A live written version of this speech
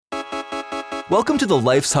Welcome to the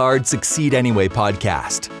Life's Hard, Succeed Anyway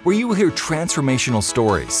podcast, where you will hear transformational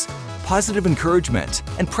stories, positive encouragement,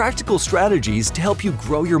 and practical strategies to help you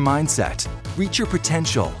grow your mindset, reach your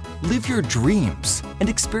potential, live your dreams, and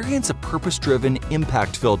experience a purpose-driven,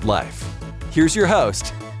 impact-filled life. Here's your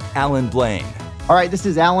host, Alan Blaine. All right, this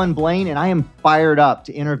is Alan Blaine, and I am fired up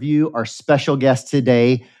to interview our special guest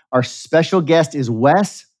today. Our special guest is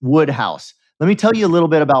Wes Woodhouse. Let me tell you a little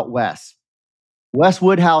bit about Wes. Wes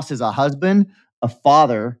Woodhouse is a husband, a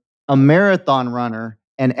father, a marathon runner,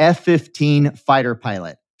 an F15 fighter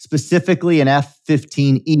pilot, specifically an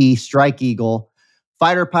F15E Strike Eagle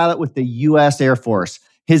fighter pilot with the U.S. Air Force.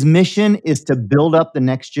 His mission is to build up the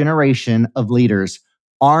next generation of leaders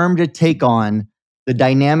armed to take on the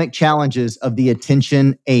dynamic challenges of the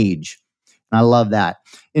attention age. And I love that.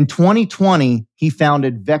 In 2020, he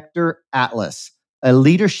founded Vector Atlas, a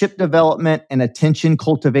leadership development and attention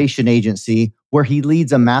cultivation agency where he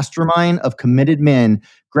leads a mastermind of committed men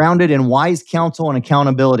grounded in wise counsel and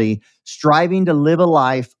accountability, striving to live a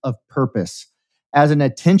life of purpose. As an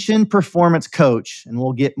attention performance coach, and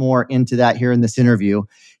we'll get more into that here in this interview,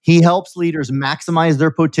 he helps leaders maximize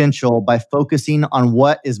their potential by focusing on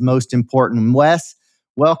what is most important. Wes,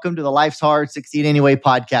 welcome to the Life's Hard, Succeed Anyway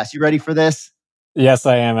podcast. You ready for this? Yes,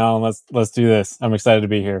 I am, Alan. Let's do this. I'm excited to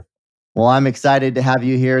be here. Well, I'm excited to have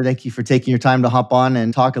you here. Thank you for taking your time to hop on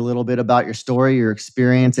and talk a little bit about your story, your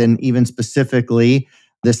experience, and even specifically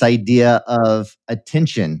this idea of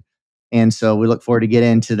attention. And so we look forward to get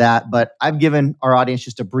into that. But I've given our audience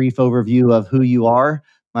just a brief overview of who you are.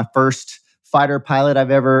 My first fighter pilot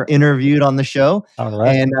I've ever interviewed on the show. All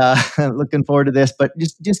right. And looking forward to this. But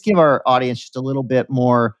just give our audience just a little bit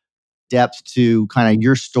more depth to kind of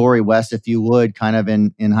your story, Wes, if you would, kind of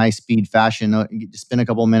in high speed fashion. Just spend a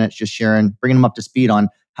couple of minutes just sharing, bringing them up to speed on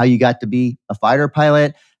how you got to be a fighter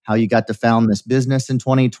pilot, how you got to found this business in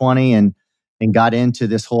 2020 and got into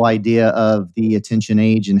this whole idea of the attention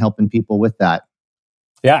age and helping people with that.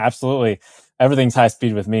 Yeah, absolutely. Everything's high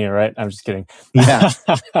speed with me, right? I'm just kidding. Yeah.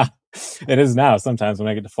 It is now sometimes when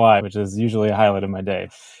I get to fly, which is usually a highlight of my day.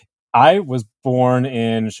 I was born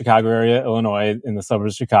in Chicago area, Illinois, in the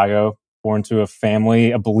suburbs of Chicago, born to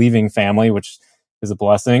a believing family, which is a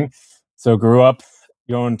blessing. So grew up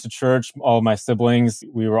going to church. All of my siblings,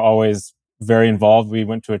 we were always very involved. We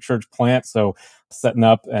went to a church plant, so setting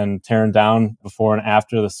up and tearing down before and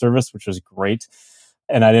after the service, which was great.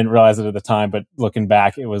 And I didn't realize it at the time, but looking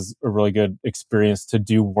back, it was a really good experience to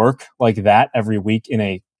do work like that every week in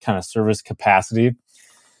a kind of service capacity.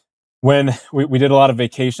 When we did a lot of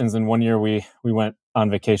vacations, and one year we went on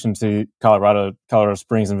vacation to Colorado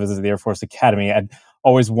Springs and visited the Air Force Academy. I'd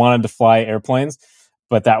always wanted to fly airplanes,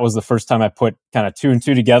 but that was the first time I put kind of two and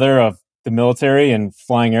two together of the military and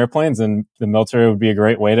flying airplanes, and the military would be a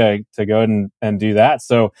great way to go and do that.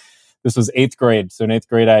 So this was 8th grade. So in 8th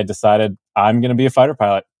grade, I decided I'm going to be a fighter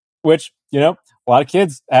pilot, which, a lot of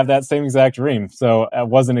kids have that same exact dream. So it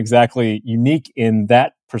wasn't exactly unique in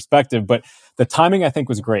that perspective, but the timing I think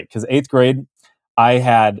was great because 8th grade, I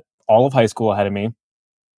had all of high school ahead of me.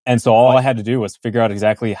 And so all I had to do was figure out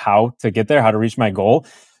exactly how to get there, how to reach my goal.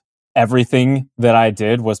 Everything that I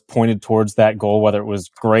did was pointed towards that goal, whether it was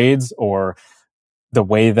grades or the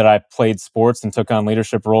way that I played sports and took on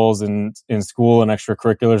leadership roles in school and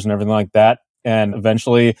extracurriculars and everything like that. And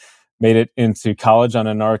eventually made it into college on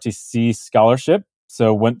an ROTC scholarship.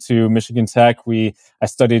 So went to Michigan Tech. I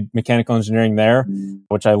studied mechanical engineering there,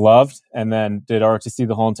 which I loved, and then did ROTC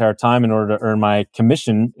the whole entire time in order to earn my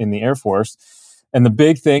commission in the Air Force. And the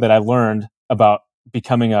big thing that I learned about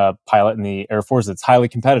becoming a pilot in the Air Force, it's highly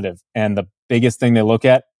competitive. And the biggest thing they look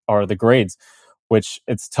at are the grades, which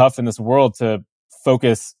it's tough in this world to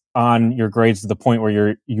focus on your grades to the point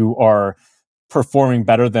where you are performing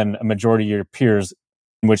better than a majority of your peers,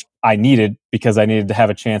 which I needed because I needed to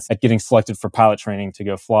have a chance at getting selected for pilot training to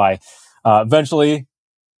go fly. Eventually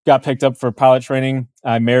got picked up for pilot training.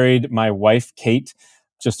 I married my wife, Kate,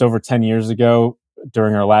 just over 10 years ago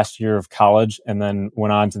during our last year of college, and then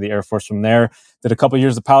went on to the Air Force from there. Did a couple of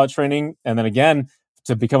years of pilot training, and then again,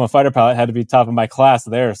 to become a fighter pilot, had to be top of my class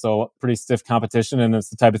there. So pretty stiff competition, and it's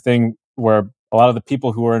the type of thing where a lot of the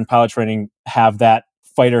people who are in pilot training have that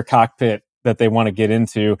fighter cockpit that they want to get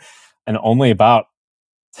into, and only about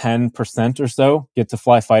 10% or so get to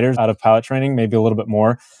fly fighters out of pilot training, maybe a little bit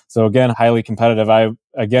more. So again, highly competitive. I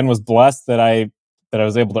again was blessed that I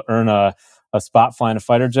was able to earn a spot flying a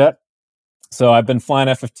fighter jet. So I've been flying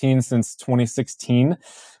F15 since 2016.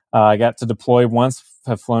 I got to deploy once,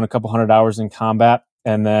 have flown a couple hundred hours in combat,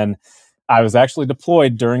 and then I was actually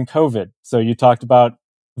deployed during COVID. So you talked about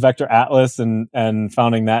Vector Atlas and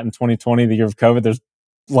founding that in 2020, the year of COVID. There's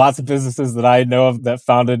lots of businesses that I know of that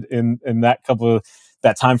founded in that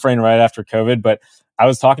time frame right after COVID. But I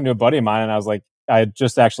was talking to a buddy of mine, and I was like, I had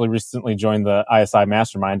just actually recently joined the ISI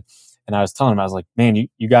mastermind, and I was telling him, I was like, man,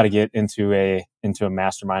 you got to get into a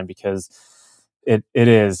mastermind, because it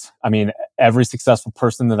is. I mean, every successful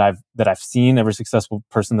person that I've seen, every successful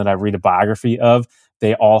person that I read a biography of,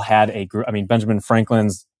 they all had a group. I mean, Benjamin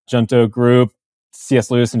Franklin's Junto group, C.S.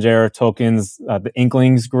 Lewis and J.R.R. Tolkien's the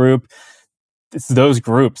Inklings group. It's those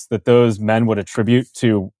groups that those men would attribute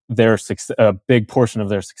to their success, a big portion of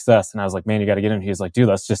their success. And I was like, man, you got to get in. He was like, dude,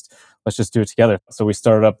 let's just do it together. So we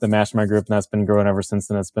started up the mastermind group, and that's been growing ever since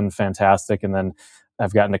then. It's been fantastic. And then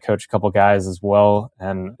I've gotten to coach a couple guys as well,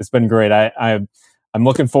 and it's been great. I'm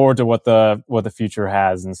looking forward to what the future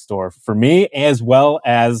has in store for me, as well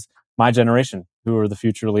as my generation, who are the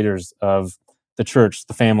future leaders of the church,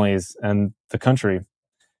 the families, and the country.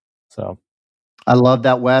 So I love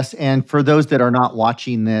that, Wes. And for those that are not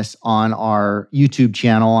watching this on our YouTube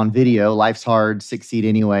channel on video, Life's Hard, Succeed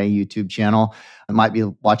Anyway YouTube channel, I might be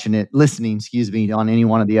listening, on any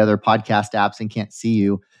one of the other podcast apps and can't see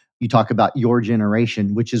you. You talk about your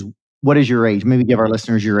generation, which is, what is your age? Maybe give our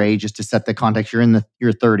listeners your age just to set the context. You're in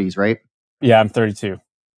your 30s, right? Yeah, I'm 32.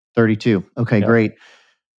 32. Okay, yep. Great.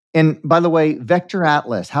 And by the way, Vector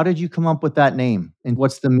Atlas, how did you come up with that name? And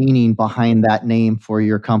what's the meaning behind that name for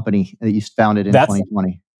your company that you founded in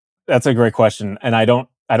 2020? That's a great question. And I don't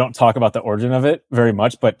talk about the origin of it very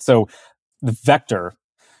much, but so the Vector,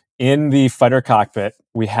 in the fighter cockpit,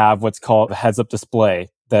 we have what's called a heads-up display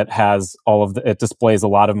that has it displays a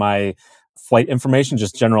lot of my flight information,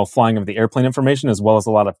 just general flying of the airplane information, as well as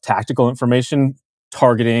a lot of tactical information,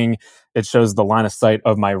 targeting. It shows the line of sight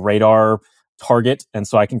of my radar target, and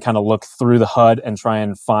so I can kind of look through the HUD and try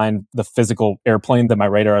and find the physical airplane that my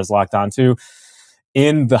radar is locked onto.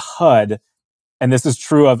 In the HUD, and this is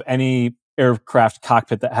true of any aircraft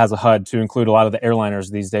cockpit that has a HUD, to include a lot of the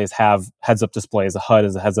airliners these days have heads-up displays. A HUD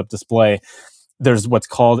is a heads-up display. There's what's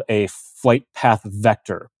called a flight path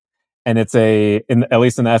vector. And it's at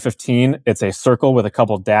least in the F15, it's a circle with a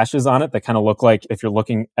couple dashes on it that kind of look like if you're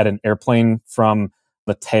looking at an airplane from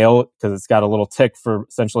the tail, because it's got a little tick for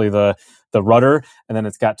essentially the rudder, and then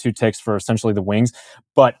it's got two ticks for essentially the wings.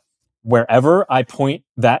 But wherever I point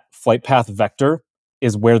that flight path vector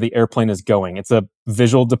is where the airplane is going. It's a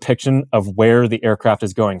visual depiction of where the aircraft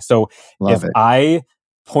is going. So I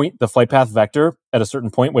point the flight path vector at a certain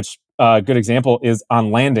point, which a good example is on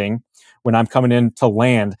landing, when I'm coming in to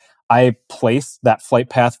land, I place that flight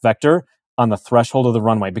path vector on the threshold of the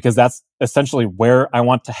runway, because that's essentially where I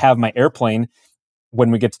want to have my airplane when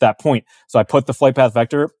we get to that point. So I put the flight path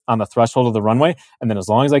vector on the threshold of the runway, and then as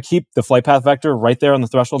long as I keep the flight path vector right there on the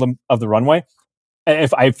threshold of the runway,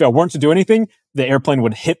 if I weren't to do anything, the airplane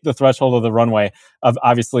would hit the threshold of the runway.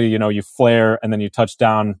 Obviously, you flare and then you touch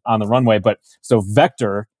down on the runway. But so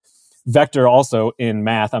vector also in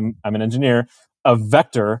math, I'm an engineer. A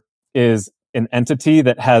vector is an entity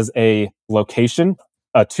that has a location,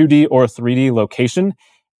 a 2D or 3D location,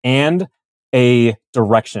 and a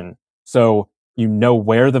direction. So you know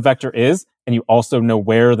where the vector is, and you also know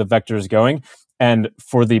where the vector is going. And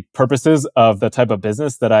for the purposes of the type of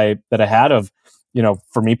business that I had, of,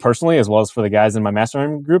 for me personally, as well as for the guys in my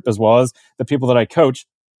mastermind group, as well as the people that I coach,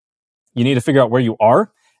 you need to figure out where you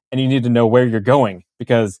are, and you need to know where you're going.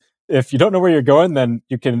 Because if you don't know where you're going, then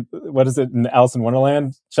you can, what is it in Alice in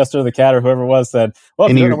Wonderland? Chester the cat or whoever it was said, well,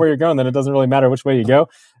 if you don't know where you're going, then it doesn't really matter which way you go.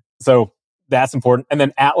 So that's important. And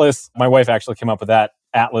then Atlas, my wife actually came up with that.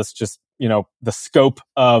 Atlas, just, the scope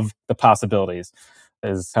of the possibilities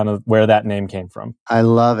is kind of where that name came from. I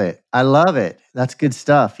love it. That's good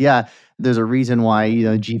stuff. Yeah. There's a reason why,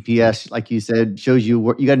 GPS, like you said, shows you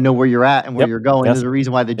where you got to know where you're at and where you're going. Yes. There's a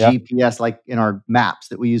reason why the GPS, like in our maps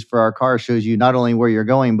that we use for our cars, shows you not only where you're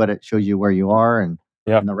going, but it shows you where you are and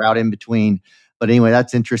the route in between. But anyway,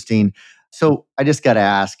 that's interesting. So I just got to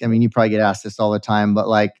ask, you probably get asked this all the time, but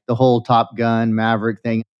like the whole Top Gun, Maverick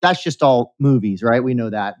thing, that's just all movies, right? We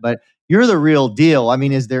know that. But you're the real deal.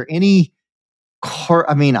 Is there any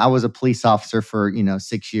I was a police officer for,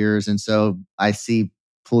 6 years. And so I see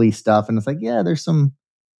police stuff and it's like, yeah, there's some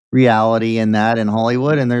reality in that in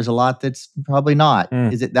Hollywood. And there's a lot that's probably not.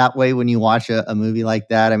 Is it that way when you watch a movie like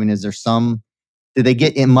that? Is there did they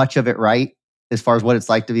get in much of it right as far as what it's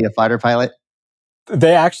like to be a fighter pilot?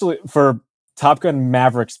 They actually, for Top Gun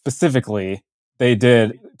Maverick specifically, they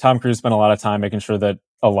did. Tom Cruise spent a lot of time making sure that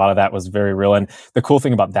a lot of that was very real. And the cool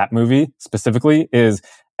thing about that movie specifically is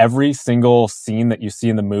every single scene that you see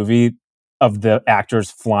in the movie of the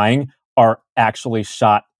actors flying are actually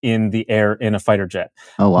shot in the air in a fighter jet.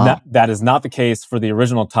 Oh, wow. That is not the case for the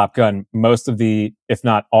original Top Gun. Most of the, if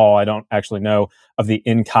not all, I don't actually know, of the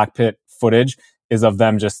in-cockpit footage is of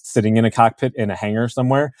them just sitting in a cockpit in a hangar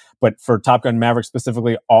somewhere. But for Top Gun Maverick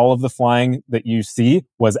specifically, all of the flying that you see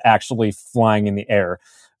was actually flying in the air.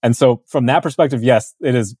 And so from that perspective, yes,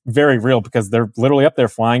 it is very real because they're literally up there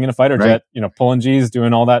flying in a fighter jet, pulling G's,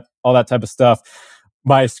 doing all that type of stuff.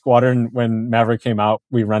 My squadron, when Maverick came out,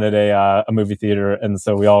 we rented a movie theater, and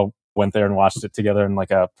so we all went there and watched it together in like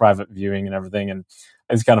a private viewing and everything. And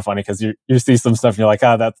it's kind of funny because you see some stuff and you're like,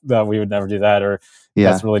 that we would never do that, or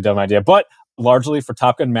that's a really dumb idea. But largely for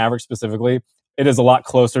Top Gun Maverick specifically, it is a lot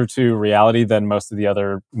closer to reality than most of the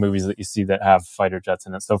other movies that you see that have fighter jets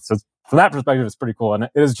in it. So from that perspective, it's pretty cool, and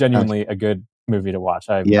it is genuinely a good movie to watch.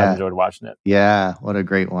 I've enjoyed watching it. Yeah, what a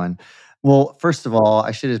great one. Well, first of all,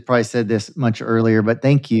 I should have probably said this much earlier, but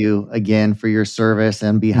thank you again for your service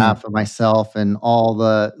on behalf of myself and all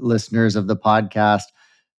the listeners of the podcast.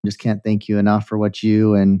 I just can't thank you enough for what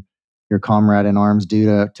you and your comrade in arms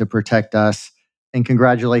do to protect us. And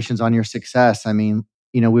congratulations on your success. I mean,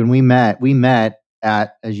 when we met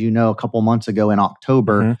at, as you know, a couple months ago in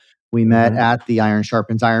October. We met at the Iron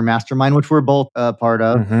Sharpens Iron Mastermind, which we're both a part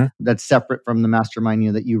of. That's separate from the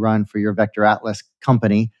mastermind that you run for your Vector Atlas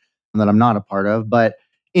company, that I'm not a part of. But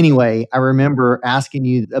anyway, I remember asking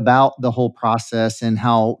you about the whole process and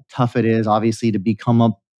how tough it is, obviously, to become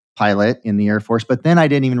a pilot in the Air Force. But then I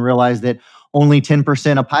didn't even realize that only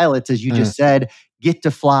 10% of pilots, as you just said, get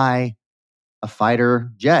to fly a fighter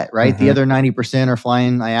jet, right? The other 90% are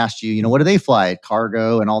flying. I asked you, what do they fly?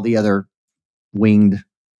 Cargo and all the other winged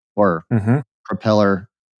or propeller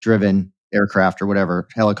driven aircraft or whatever,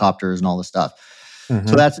 helicopters and all this stuff.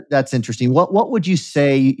 So that's interesting. What would you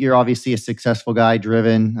say? You're obviously a successful guy,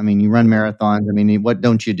 driven. I mean, you run marathons. I mean, what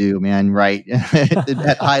don't you do, man? Right.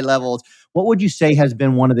 At high levels. What would you say has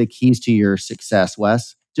been one of the keys to your success,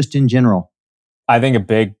 Wes? Just in general. I think a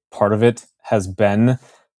big part of it has been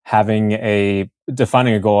defining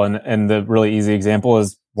a goal. And the really easy example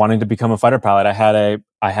is wanting to become a fighter pilot.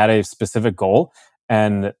 I had a specific goal,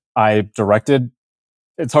 and I directed,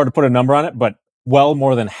 it's hard to put a number on it, but well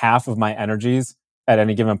more than half of my energies at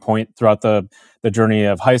any given point throughout the journey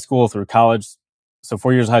of high school through college. So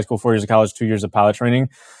 4 years of high school, 4 years of college, 2 years of pilot training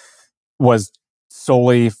was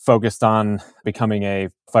solely focused on becoming a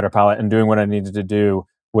fighter pilot and doing what I needed to do,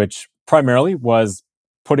 which primarily was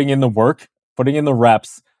putting in the work, putting in the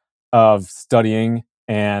reps of studying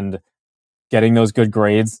and getting those good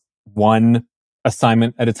grades, one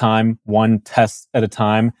assignment at a time, one test at a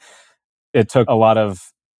time. It took a lot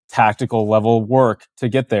of tactical level work to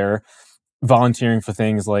get there, volunteering for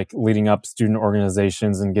things like leading up student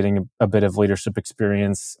organizations and getting a bit of leadership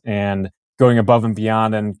experience and going above and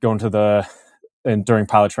beyond and going to and during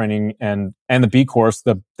pilot training and the B course,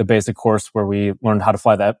 the basic course where we learned how to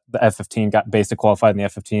fly the F15, got basic qualified in the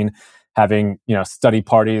F15, having, study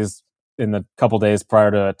parties in the couple days prior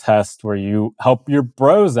to a test where you help your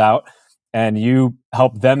bros out and you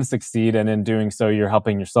help them succeed. And in doing so, you're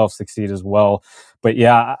helping yourself succeed as well. But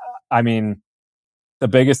yeah, I mean, the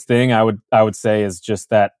biggest thing I would say is just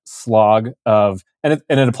that slog of, and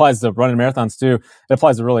it applies to running marathons too. It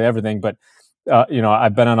applies to really everything. But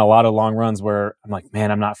I've been on a lot of long runs where I'm like,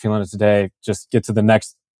 man, I'm not feeling it today. Just get to the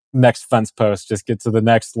next fence post. Just get to the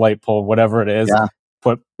next light pole, whatever it is. Yeah.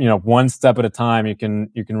 Put one step at a time. You can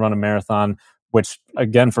run a marathon. Which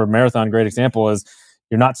again, for a marathon, great example is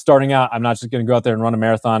you're not starting out. I'm not just going to go out there and run a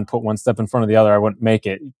marathon, put one step in front of the other. I wouldn't make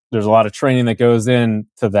it. There's a lot of training that goes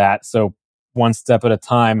into that. So one step at a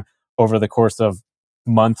time over the course of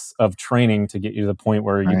months of training to get you to the point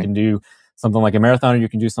where you can do something like a marathon, or you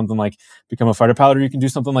can do something like become a fighter pilot, or you can do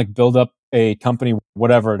something like build up a company,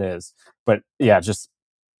 whatever it is. But yeah,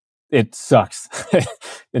 it sucks.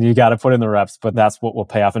 And you got to put in the reps, but that's what will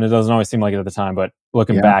pay off. And it doesn't always seem like it at the time, but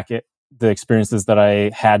looking back, the experiences that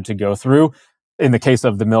I had to go through in the case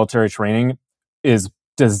of the military training is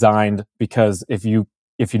designed because if you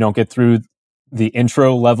don't get through the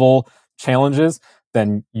intro level challenges,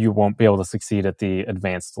 then you won't be able to succeed at the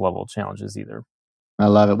advanced level challenges either. I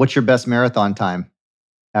love it. What's your best marathon time,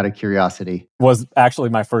 out of curiosity? Was actually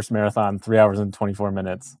my first marathon, 3 hours and 24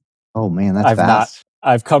 minutes. Oh man, that's fast.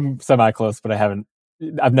 I've come semi-close, but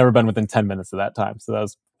I've never been within 10 minutes of that time. So that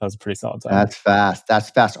was a pretty solid time. That's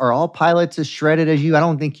fast. Are all pilots as shredded as you? I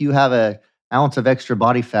don't think you have an ounce of extra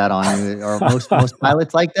body fat on you. Are most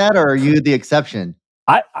pilots like that, or are you the exception?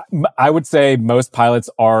 I would say most pilots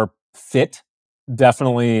are fit.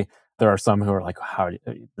 Definitely, there are some who are like,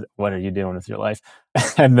 what are you doing with your life?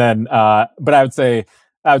 And then, but I would say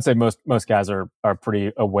most guys are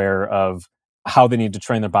pretty aware of how they need to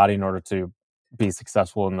train their body in order to be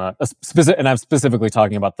successful in the specific. And I'm specifically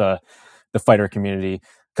talking about the fighter community,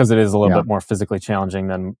 because it is a little bit more physically challenging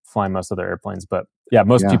than flying most other airplanes. But yeah,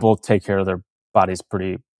 most people take care of their bodies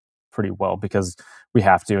pretty well, because we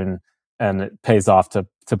have to, and it pays off to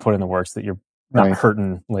put in the work so that you're not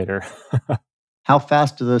hurting later. How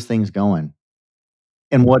fast are those things going?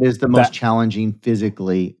 And what is the most challenging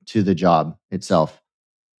physically to the job itself?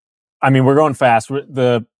 I mean, we're going fast.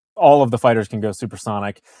 All of the fighters can go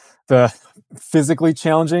supersonic. The physically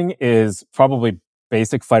challenging is probably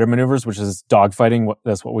basic fighter maneuvers, which is dogfighting.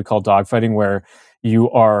 That's what we call dogfighting, where you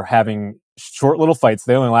are having short little fights.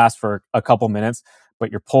 They only last for a couple minutes,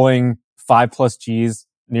 but you're pulling 5+ Gs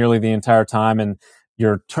nearly the entire time, and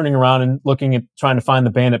you're turning around and looking at trying to find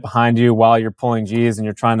the bandit behind you while you're pulling Gs, and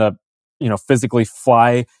you're trying to, physically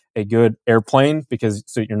fly a good airplane,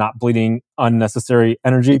 so you're not bleeding unnecessary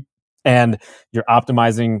energy, and you're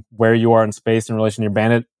optimizing where you are in space in relation to your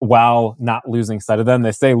bandit while not losing sight of them.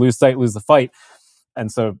 They say lose sight, lose the fight.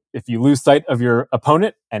 And so if you lose sight of your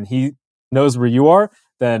opponent and he knows where you are,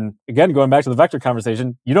 then again, going back to the vector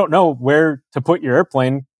conversation, you don't know where to put your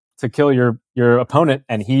airplane to kill your opponent,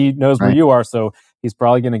 and he knows where you are, so he's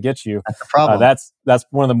probably going to get you. That's the problem. That's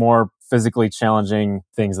one of the more physically challenging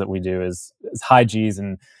things that we do is high Gs,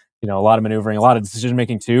 and a lot of maneuvering, a lot of decision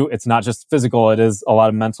making too. It's not just physical; it is a lot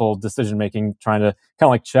of mental decision making. Trying to kind of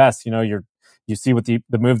like chess, you see what the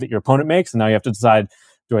move that your opponent makes, and now you have to decide: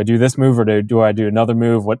 do I do this move or do I do another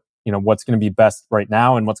move? What's going to be best right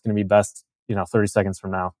now, and what's going to be best 30 seconds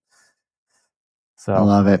from now. So I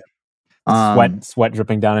love it. Sweat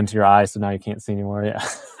dripping down into your eyes, so now you can't see anymore. Yeah.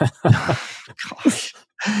 Gosh.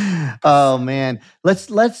 Oh man, let's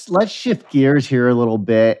shift gears here a little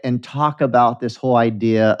bit and talk about this whole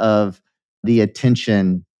idea of the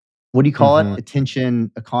attention. What do you call it?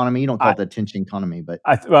 Attention economy. You don't call it the attention economy, but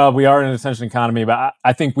we are in an attention economy. But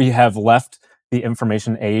I think we have left the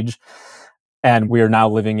information age, and we are now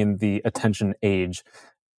living in the attention age.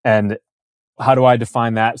 And how do I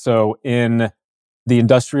define that? So in the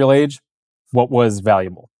industrial age, what was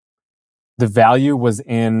valuable? The value was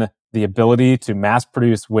in the ability to mass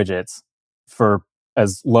produce widgets for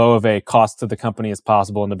as low of a cost to the company as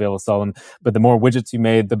possible and to be able to sell them. But the more widgets you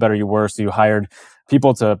made, the better you were. So you hired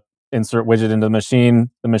people to insert widget into the machine.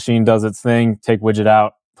 The machine does its thing, take widget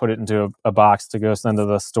out, put it into a box to go send to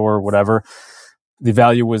the store or whatever. The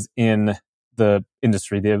value was in the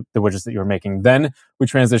industry, the widgets that you were making. Then we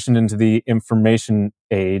transitioned into the information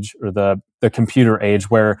age, or the computer age,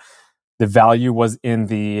 where the value was in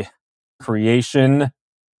the creation,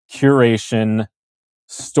 curation,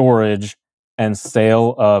 storage, and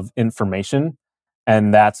sale of information.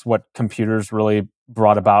 And that's what computers really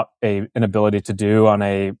brought about an ability to do on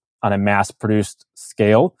a mass produced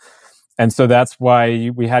scale. And so that's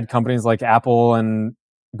why we had companies like Apple and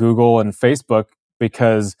Google and Facebook,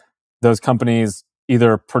 because those companies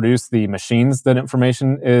either produce the machines that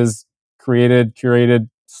information is created, curated,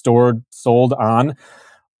 stored, sold on,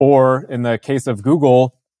 or in the case of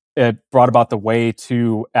Google, it brought about the way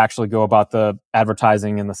to actually go about the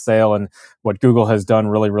advertising and the sale. And what Google has done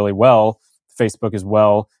really, really well, Facebook as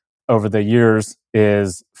well, over the years,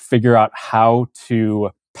 is figure out how to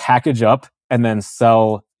package up and then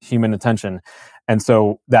sell human attention. And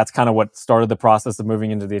so that's kind of what started the process of moving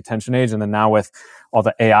into the attention age. And then now with all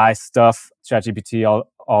the AI stuff, ChatGPT,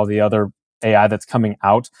 all the other AI that's coming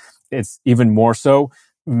out, it's even more so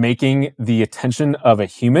making the attention of a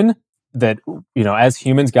human that, as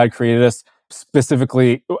humans, God created us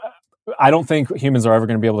specifically. I don't think humans are ever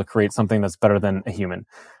going to be able to create something that's better than a human.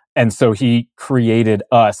 And so he created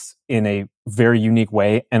us in a very unique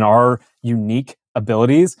way, and our unique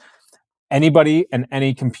abilities. Anybody and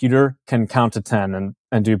any computer can count to 10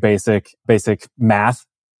 and do basic math.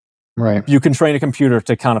 Right. You can train a computer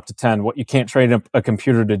to count up to 10. What you can't train a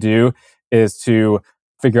computer to do is to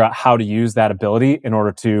figure out how to use that ability in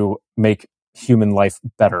order to make human life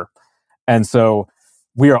better. And so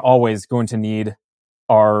we are always going to need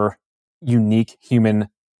our unique human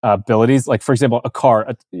abilities. Like, for example, a car,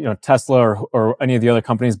 Tesla or any of the other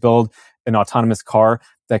companies build an autonomous car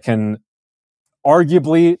that can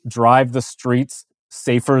arguably drive the streets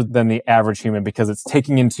safer than the average human, because it's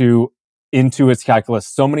taking into its calculus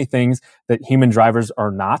so many things that human drivers are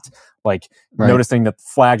not, like noticing that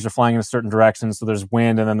flags are flying in a certain direction, so there's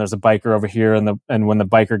wind, and then there's a biker over here, and when the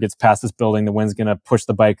biker gets past this building, the wind's going to push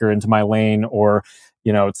the biker into my lane, or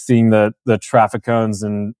seeing the traffic cones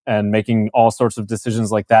and making all sorts of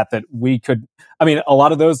decisions like that we could. I mean, a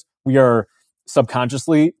lot of those we are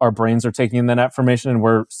subconsciously, our brains are taking in that information, and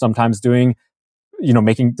we're sometimes doing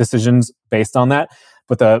making decisions based on that.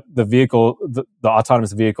 But the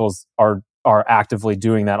autonomous vehicles are are actively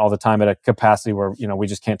doing that all the time at a capacity where, we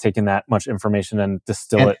just can't take in that much information and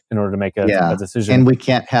distill it in order to make a decision. And we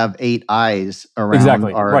can't have 8 eyes around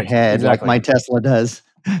Exactly. our Right. head like Exactly. my Tesla does.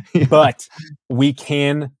 But we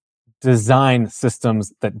can design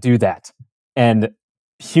systems that do that. And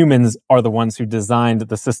humans are the ones who designed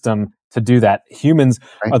the system to do that. Humans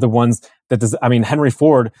Right. are the ones that Henry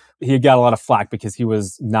Ford, he got a lot of flack because he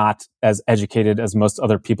was not as educated as most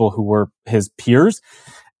other people who were his peers.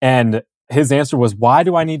 And his answer was, why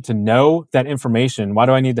do I need to know that information? Why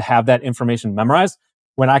do I need to have that information memorized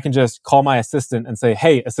when I can just call my assistant and say,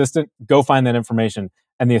 hey, assistant, go find that information.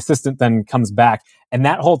 And the assistant then comes back. And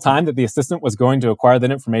that whole time that the assistant was going to acquire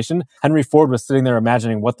that information, Henry Ford was sitting there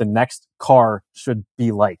imagining what the next car should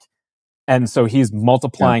be like. And so he's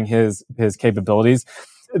multiplying his capabilities.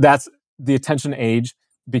 That's the attention age,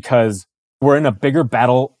 because we're in a bigger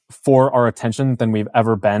battle for our attention than we've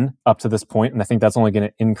ever been up to this point. And I think that's only going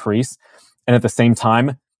to increase. And at the same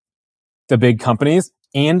time, the big companies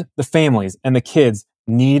and the families and the kids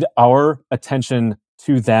need our attention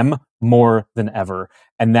to them more than ever.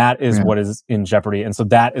 And that is what is in jeopardy. And so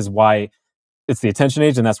that is why it's the attention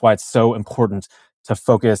age. And that's why it's so important to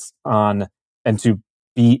focus on and to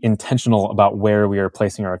be intentional about where we are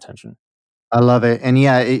placing our attention. I love it.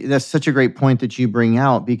 And that's such a great point that you bring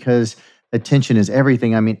out, because attention is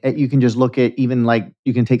everything. I mean, you can just look at, even like,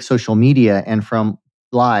 you can take social media, and from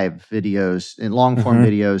live videos and long form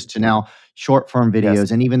videos to now short form videos.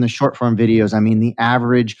 Yes. And even the short form videos, I mean, the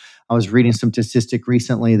average, I was reading some statistic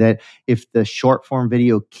recently that if the short form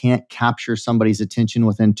video can't capture somebody's attention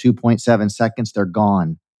within 2.7 seconds, they're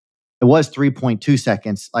gone. It was 3.2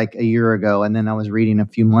 seconds like a year ago. And then I was reading a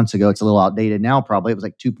few months ago, it's a little outdated now probably, it was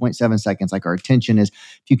like 2.7 seconds. Like, our attention is,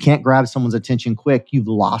 if you can't grab someone's attention quick, you've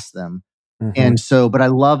lost them. And so, but I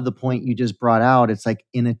love the point you just brought out. It's like,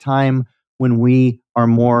 in a time when we are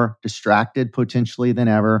more distracted potentially than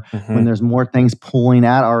ever, when there's more things pulling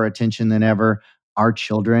at our attention than ever, our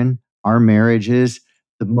children, our marriages,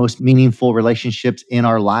 the most meaningful relationships in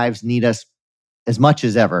our lives need us as much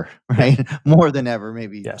as ever, right? Yeah. More than ever,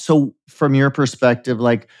 maybe. Yeah. So from your perspective,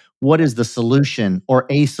 like, what is the solution, or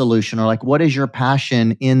a solution, or like, what is your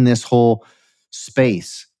passion in this whole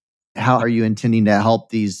space? How are you intending to help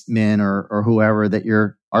these men or whoever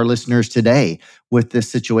that our listeners today with this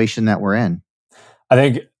situation that we're in? I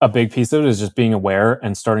think a big piece of it is just being aware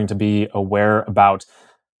and starting to be aware about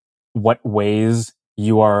what ways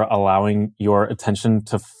you are allowing your attention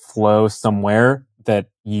to flow somewhere that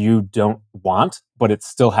you don't want, but it's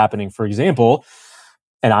still happening. For example,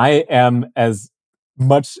 and I am as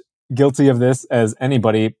much guilty of this as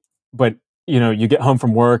anybody, but you get home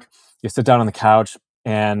from work, you sit down on the couch,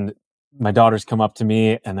 and my daughters come up to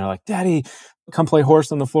me and they're like, "Daddy, come play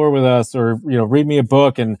horse on the floor with us," or read me a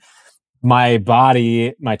book. And my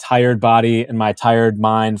body, my tired body and my tired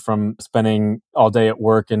mind from spending all day at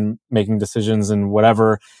work and making decisions and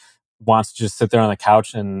whatever, wants to just sit there on the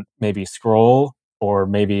couch and maybe scroll, or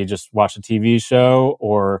maybe just watch a TV show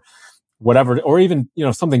or whatever, or even,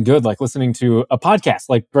 something good like listening to a podcast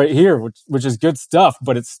like right here, which is good stuff,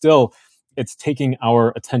 but it's taking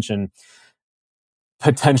our attention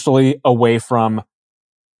potentially away from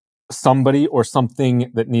somebody or something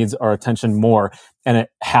that needs our attention more. And it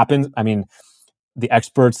happens. I mean, the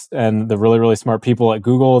experts and the really, really smart people at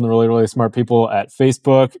Google and the really, really smart people at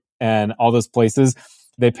Facebook and all those places,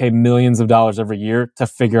 they pay millions of dollars every year to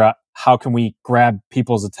figure out how can we grab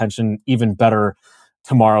people's attention even better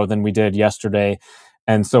tomorrow than we did yesterday.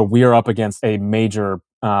 And so we are up against a major,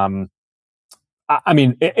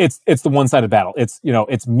 it's the one-sided battle.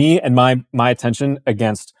 It's me and my attention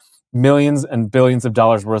against millions and billions of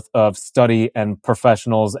dollars worth of study and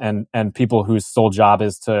professionals and people whose sole job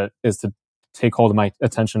is to take hold of my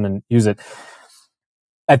attention and use it.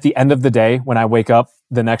 At the end of the day, when I wake up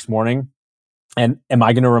the next morning, and am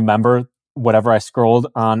I going to remember whatever I scrolled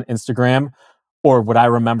on Instagram, or would I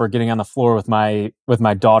remember getting on the floor with my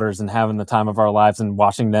daughters and having the time of our lives and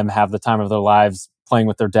watching them have the time of their lives playing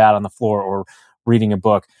with their dad on the floor or reading a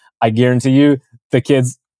book? I guarantee you the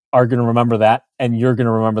kids are going to remember that, and you're going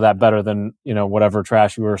to remember that better than, whatever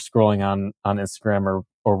trash you were scrolling on Instagram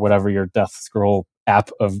or whatever your death scroll app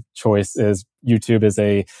of choice is. YouTube is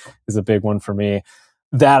a big one for me.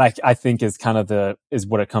 That I think is kind of is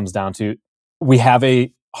what it comes down to. We have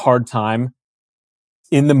a hard time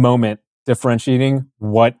in the moment differentiating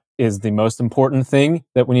what is the most important thing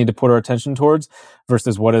that we need to put our attention towards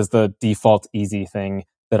versus what is the default easy thing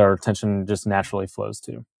that our attention just naturally flows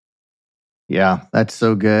to. Yeah, that's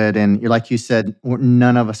so good. And like you said,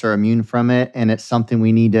 none of us are immune from it. And it's something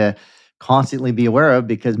we need to constantly be aware of,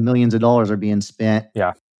 because millions of dollars are being spent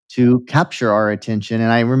Yeah. to capture our attention.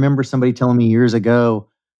 And I remember somebody telling me years ago,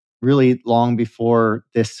 really long before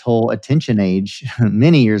this whole attention age,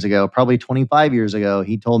 many years ago, probably 25 years ago,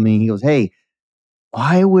 he told me, he goes, "Hey,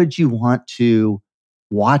 why would you want to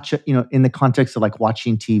watch, in the context of like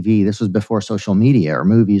watching TV? This was before social media or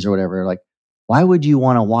movies or whatever. Like, why would you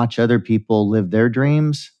want to watch other people live their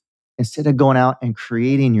dreams instead of going out and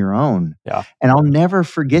creating your own?" Yeah. And I'll never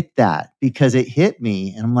forget that because it hit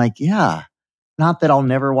me. And I'm like, yeah, not that I'll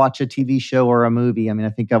never watch a TV show or a movie. I mean, I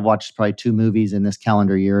think I've watched probably 2 movies in this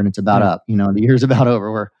calendar year and it's about Mm. up. The year's about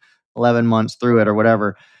over. We're 11 months through it or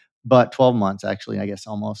whatever, but 12 months actually, I guess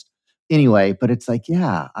almost. Anyway, but it's like,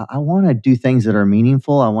 yeah, I want to do things that are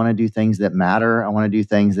meaningful. I want to do things that matter. I want to do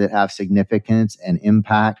things that have significance and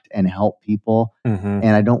impact and help people. Mm-hmm.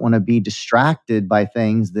 And I don't want to be distracted by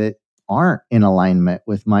things that aren't in alignment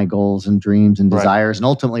with my goals and dreams and Right. desires and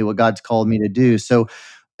ultimately what God's called me to do. So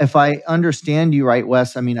if I understand you right,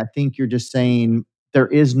 Wes, I mean, I think you're just saying there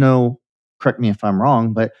is no, correct me if I'm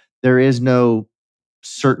wrong, but there is no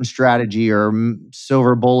certain strategy or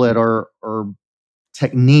silver bullet or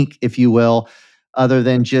technique, if you will, other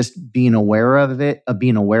than just being aware of it.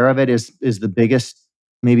 Being aware of it is the biggest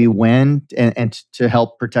maybe win and to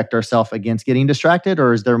help protect ourselves against getting distracted,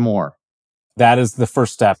 or is there more? That is the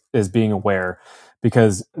first step, is being aware,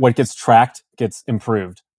 because what gets tracked gets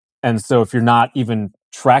improved. And so if you're not even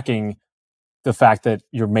tracking the fact that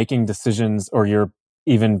you're making decisions, or you're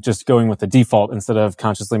even just going with the default instead of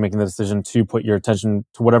consciously making the decision to put your attention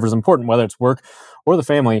to whatever's important, whether it's work or the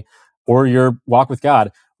family or your walk with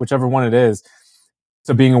God, whichever one it is.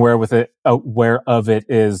 So being aware of it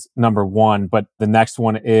is number one. But the next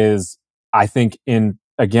one is, I think, in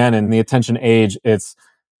the attention age, it's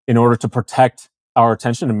in order to protect our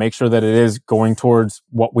attention and make sure that it is going towards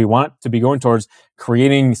what we want to be going towards,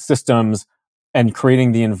 creating systems and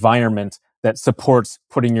creating the environment that supports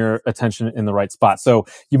putting your attention in the right spot. So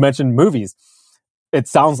you mentioned movies. It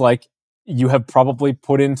sounds like you have probably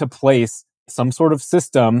put into place some sort of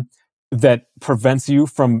system that prevents you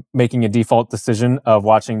from making a default decision of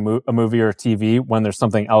watching a movie or TV when there's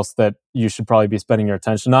something else that you should probably be spending your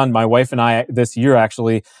attention on. My wife and I this year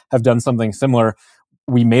actually have done something similar.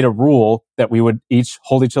 We made a rule that we would each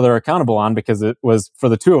hold each other accountable on, because it was for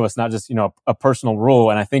the two of us, not just, a personal rule.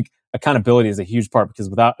 And I think accountability is a huge part, because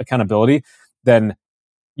without accountability, then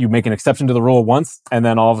you make an exception to the rule once, and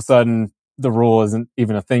then all of a sudden the rule isn't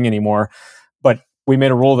even a thing anymore. But we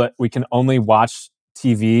made a rule that we can only watch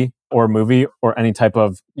TV or a movie or any type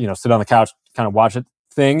of, sit on the couch, kind of watch it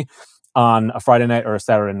thing on a Friday night or a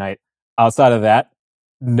Saturday night. Outside of that,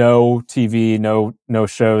 no TV, no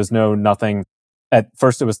shows, no nothing. At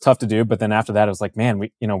first it was tough to do, but then after that it was like, man,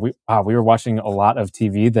 we were watching a lot of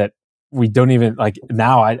TV that we don't even like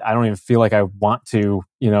now. I don't even feel like I want to,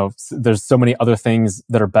 there's so many other things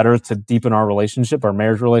that are better to deepen our relationship, our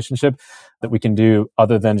marriage relationship, that we can do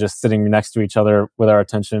other than just sitting next to each other with our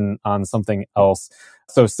attention on something else.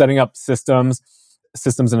 So setting up systems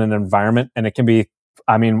in an environment, and it can be,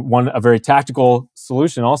 a very tactical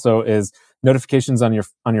solution also is notifications on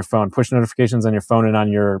your phone, push notifications on your phone and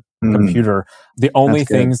on your computer. The only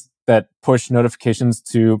things that push notifications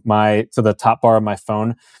to the top bar of my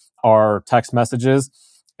phone are text messages,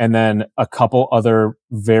 and then a couple other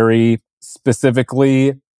very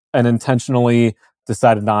specifically and intentionally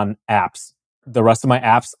decided on apps. The rest of my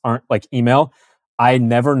apps aren't like email. I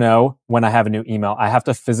never know when I have a new email. I have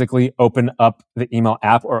to physically open up the email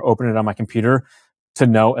app or open it on my computer to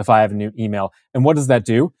know if I have a new email. And what does that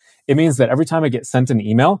do? It means that every time I get sent an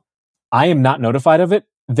email, I am not notified of it,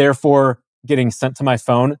 therefore getting sent to my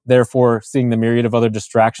phone, therefore seeing the myriad of other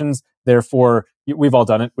distractions, therefore we've all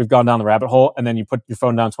done it. We've gone down the rabbit hole, and then you put your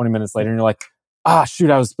phone down 20 minutes later and you're like, shoot,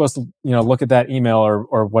 I was supposed to, look at that email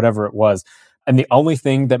or whatever it was. And the only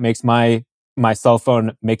thing that makes my cell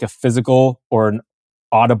phone make a physical or an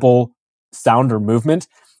audible sound or movement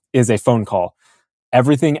is a phone call.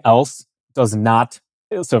 Everything else does not.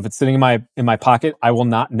 So if it's sitting in my pocket, I will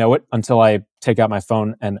not know it until I take out my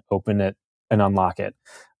phone and open it and unlock it.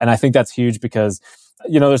 And I think that's huge because,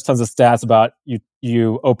 there's tons of stats about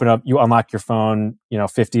you unlock your phone,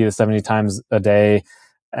 50 to 70 times a day,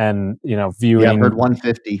 and, viewing. Yeah, I've heard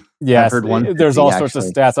 150. Yes, I've heard 150, there's all sorts of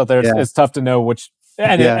stats out there. It's tough to know which,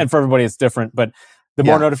 and for everybody it's different, but the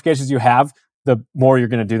more notifications you have, the more you're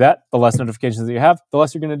going to do that. The less notifications that you have, the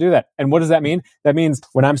less you're going to do that. And what does that mean? That means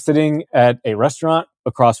when I'm sitting at a restaurant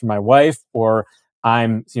across from my wife, or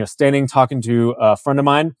I'm standing talking to a friend of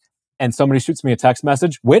mine, and somebody shoots me a text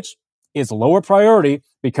message, which is lower priority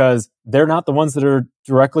because they're not the ones that are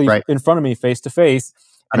directly in front of me face to face.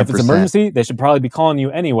 And if it's an emergency, they should probably be calling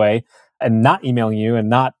you anyway and not emailing you and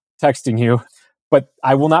not texting you. but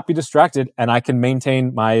I will not be distracted, and I can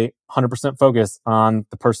maintain my 100% focus on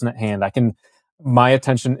the person at hand. My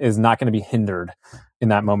attention is not going to be hindered in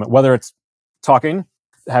that moment, whether it's talking,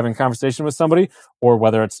 having a conversation with somebody, or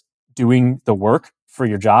whether it's doing the work for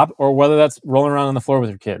your job, or whether that's rolling around on the floor with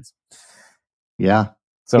your kids. Yeah.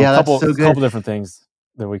 So Yeah, a that's so good. couple different things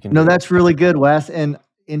that we can No, do. that's really good, Wes. And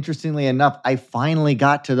interestingly enough, I finally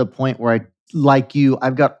got to the point where like you,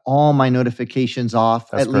 I've got all my notifications off,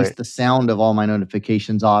 That's at least great. the sound of all my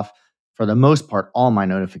notifications off. For the most part, all my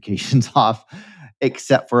notifications off,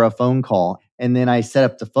 except for a phone call. And then I set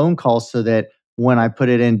up the phone call so that when I put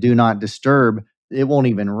it in do not disturb, it won't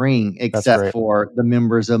even ring except great. for the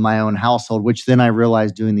members of my own household, which then I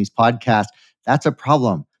realized doing these podcasts, that's a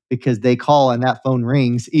problem because they call and that phone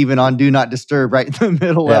rings even on do not disturb right in the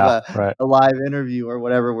middle of Yeah, right. a live interview or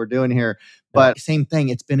whatever we're doing here. Yeah. But same thing,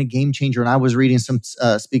 it's been a game changer. And I was reading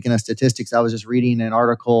speaking of statistics, I was just reading an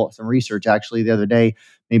article, some research actually the other day,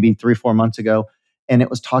 maybe 3-4 months ago. And it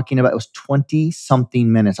was talking about, it was 20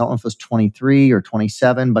 something minutes. I don't know if it was 23 or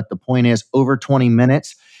 27, but the point is over 20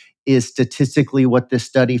 minutes is statistically what this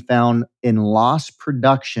study found in lost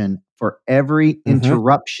production for every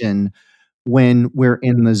interruption when we're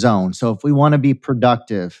in the zone. So if we want to be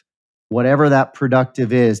productive, whatever that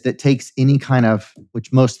productive is, that takes any kind of,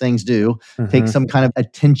 which most things do, take some kind of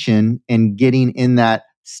attention and getting in that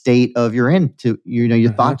state of you're into,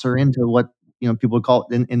 your thoughts are into what, people would call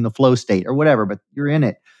it in the flow state or whatever, but you're in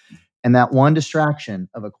it. And that one distraction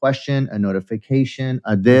of a question, a notification,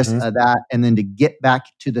 a this, a that, and then to get back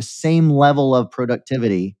to the same level of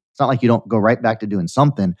productivity. It's not like you don't go right back to doing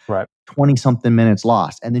something. Right. 20 something minutes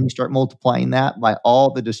lost. And then you start multiplying that by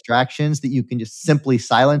all the distractions that you can just simply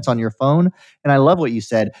silence on your phone. And I love what you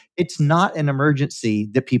said. It's not an emergency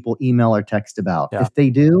that people email or text about. Yeah. If they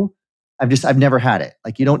do, I've never had it.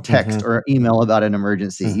 Like you don't text or email about an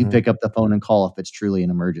emergency. You pick up the phone and call if it's truly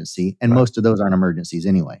an emergency. And most of those aren't emergencies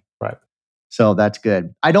anyway. Right. So that's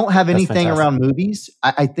good. I don't have anything fantastic. around movies.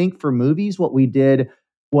 I think for movies, what we did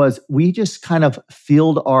was we just kind of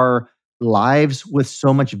filled our lives with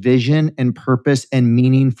so much vision and purpose and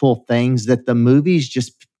meaningful things that the movies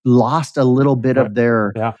just lost a little bit of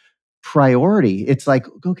their priority. It's like,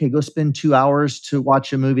 okay, go spend 2 hours to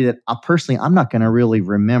watch a movie that personally, I'm not going to really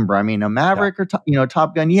remember. I mean, a Maverick or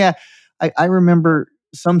Top Gun. Yeah, I remember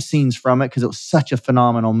some scenes from it because it was such a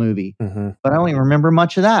phenomenal movie, but I don't even remember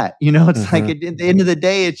much of that. It's like at the end of the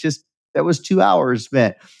day, it's just, that was 2 hours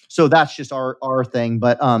spent. So that's just our thing.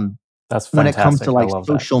 But that's fantastic. when it comes to like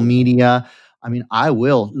social media, I mean, I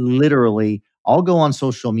will literally, I'll go on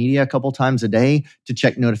social media a couple times a day to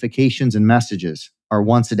check notifications and messages, or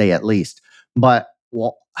once a day at least. But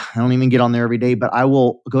I don't even get on there every day, but I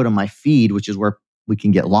will go to my feed, which is where we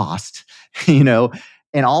can get lost,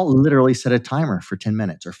 and I'll literally set a timer for 10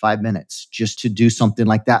 minutes or 5 minutes just to do something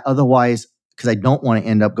like that. Otherwise, because I don't want to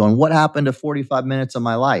end up going, what happened to 45 minutes of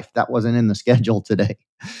my life? That wasn't in the schedule today.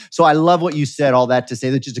 So I love what you said, all that to say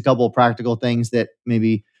that just a couple of practical things that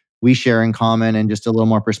maybe we share in common and just a little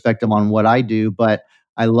more perspective on what I do. But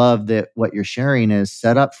I love that what you're sharing is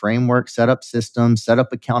set up framework, set up systems, set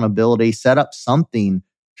up accountability, set up something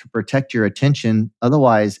to protect your attention.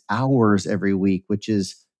 Otherwise, hours every week, which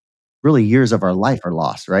is really years of our life are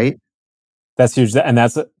lost, right? That's huge. And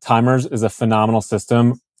timers is a phenomenal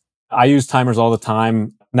system. I use timers all the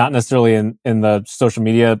time, not necessarily in the social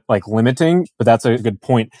media, like limiting, but that's a good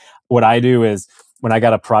point. What I do is when I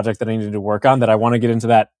got a project that I needed to work on, that I want to get into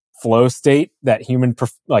that flow state, that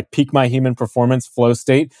peak my human performance flow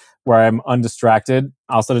state where I'm undistracted,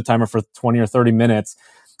 I'll set a timer for 20 or 30 minutes.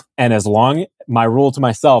 And my rule to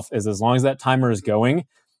myself is as long as that timer is going,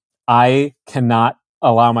 I cannot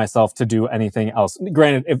allow myself to do anything else.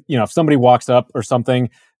 Granted, if somebody walks up or something,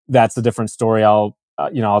 that's a different story. I'll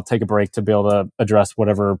take a break to be able to address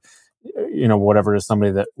whatever it is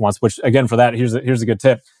somebody that wants, which again, for that, here's a good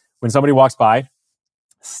tip. When somebody walks by,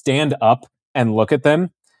 stand up and look at them,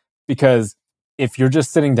 because if you're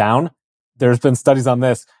just sitting down, there's been studies on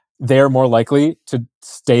this, they're more likely to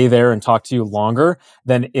stay there and talk to you longer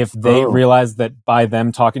than if they realize that by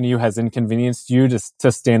them talking to you has inconvenienced you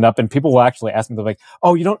to stand up. And people will actually ask me, they're like,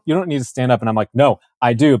 oh, you don't need to stand up. And I'm like, no,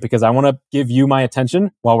 I do, because I want to give you my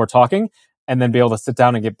attention while we're talking and then be able to sit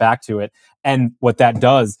down and get back to it. And what that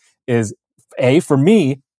does is, for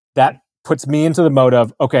me, that puts me into the mode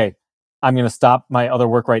of, okay, I'm going to stop my other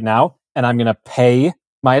work right now and I'm going to pay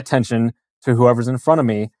my attention to whoever's in front of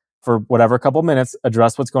me for whatever couple minutes,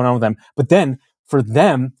 address what's going on with them. But then for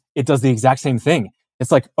them, it does the exact same thing.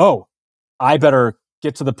 It's like, oh, I better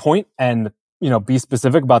get to the point and be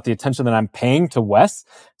specific about the attention that I'm paying to Wes,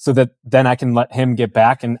 so that then I can let him get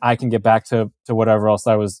back and I can get back to whatever else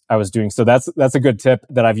I was doing. So that's a good tip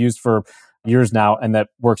that I've used for years now, and that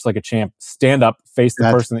works like a champ. Stand up, face the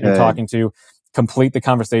That's person that you're good. talking to, complete the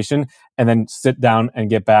conversation, and then sit down and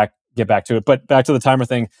get back to it. But back to the timer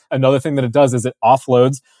thing, another thing that it does is it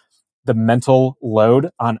offloads the mental load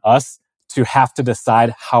on us to have to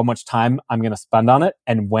decide how much time I'm going to spend on it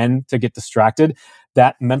and when to get distracted.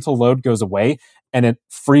 That mental load goes away, and it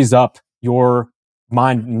frees up your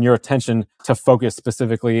mind and your attention to focus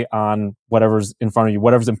specifically on whatever's in front of you,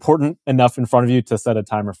 whatever's important enough in front of you to set a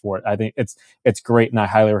timer for it. I think it's great, and I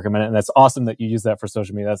highly recommend it. And that's awesome that you use that for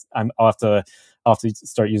social media. I'll have to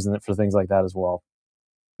start using it for things like that as well.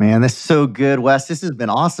 Man, this is so good, Wes. This has been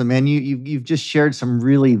awesome, man. You've just shared some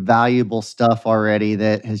really valuable stuff already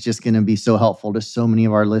that is just going to be so helpful to so many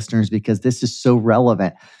of our listeners, because this is so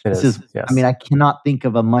relevant. This is, yes. I mean, I cannot think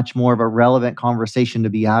of a much more of a relevant conversation to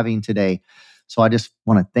be having today. So I just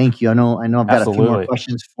want to thank you. I know I've got a few more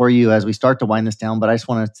questions for you as we start to wind this down, but I just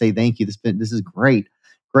want to say thank you. This is great,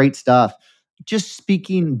 great stuff. Just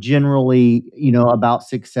speaking generally, about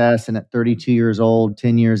success, and at 32 years old,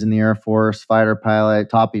 10 years in the Air Force, fighter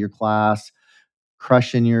pilot, top of your class,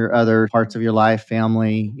 crushing your other parts of your life,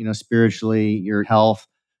 family, spiritually, your health,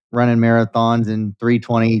 running marathons in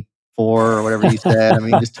 3:24 or whatever you said. I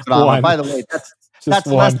mean, just phenomenal. By the way, that's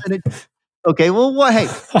less than it. Okay, well, hey,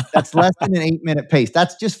 that's less than an 8-minute pace.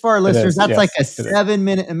 That's just for our listeners. That's like a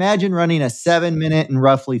 7-minute. Imagine running a 7-minute and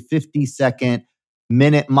roughly 50-second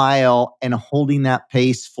minute mile and holding that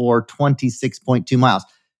pace for 26.2 miles.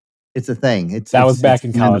 It's a thing. That was back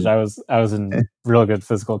in college. I was in real good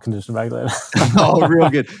physical condition back then. Oh, real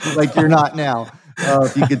good. Like you're not now.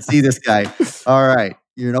 If you could see this guy. All right.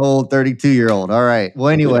 You're an old 32-year-old. All right. Well,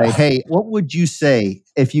 anyway, Hey, what would you say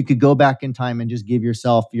if you could go back in time and just give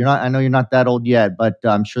yourself, I know you're not that old yet, but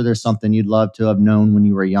I'm sure there's something you'd love to have known when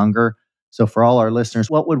you were younger. So for all our listeners,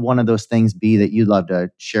 what would one of those things be that you'd love to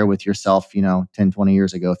share with yourself, 10, 20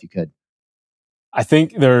 years ago, if you could? I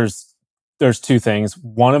think there's two things.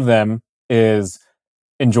 One of them is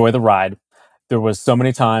enjoy the ride. There was so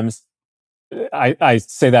many times, I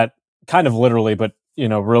say that kind of literally, but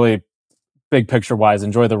really big picture wise,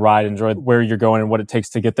 enjoy the ride, enjoy where you're going and what it takes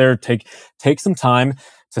to get there. Take some time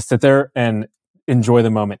to sit there and enjoy the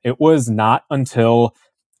moment. It was not until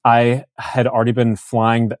I had already been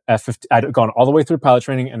flying the F15. I'd gone all the way through pilot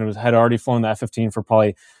training and had already flown the F15 for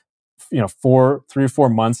probably 3 or 4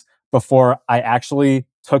 months before I actually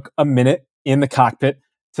took a minute in the cockpit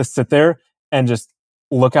to sit there and just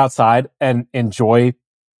look outside and enjoy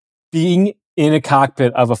being in a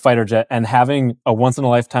cockpit of a fighter jet and having a once in a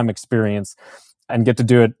lifetime experience, and get to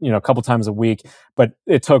do it, a couple times a week. But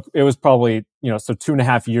it was probably, so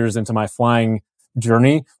 2.5 years into my flying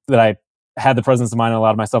journey that I had the presence of mind and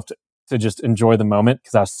allowed myself to just enjoy the moment,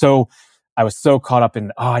 because I was so caught up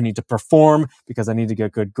in, I need to perform because I need to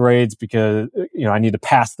get good grades because, I need to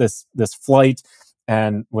pass this flight,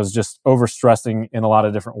 and was just overstressing in a lot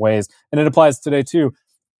of different ways. And it applies today too.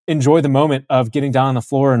 Enjoy the moment of getting down on the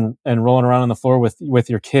floor and rolling around on the floor with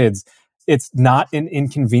your kids. It's not an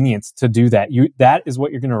inconvenience to do that. That is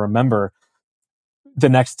what you're going to remember the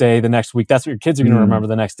next day, the next week. That's what your kids are going to remember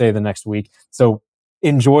the next day, the next week. So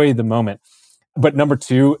enjoy the moment. But number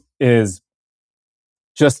 2 is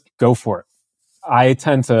just go for it. I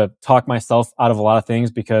tend to talk myself out of a lot of things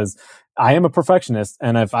because I am a perfectionist.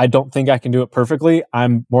 And if I don't think I can do it perfectly,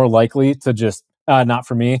 I'm more likely to just, not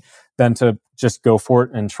for me, than to just go for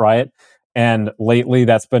it and try it. And lately,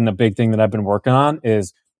 that's been a big thing that I've been working on,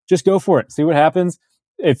 is just go for it. See what happens.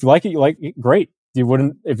 If you like it, great.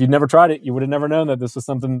 If you'd never tried it, you would have never known that this was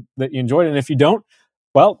something that you enjoyed. And if you don't,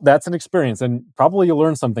 well, that's an experience, and probably you'll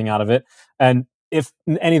learn something out of it. And if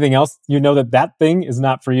anything else, that thing is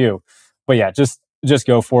not for you. But yeah, just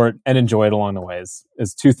go for it and enjoy it along the way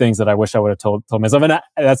is 2 things that I wish I would have told myself. And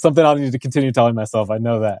that's something I'll need to continue telling myself. I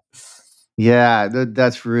know that. Yeah,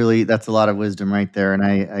 that's a lot of wisdom right there. And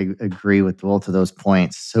I agree with both of those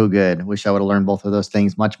points. So good. Wish I would have learned both of those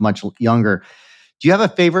things much, much younger. Do you have a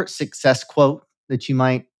favorite success quote that you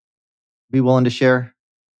might be willing to share?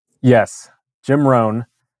 Yes. Jim Rohn.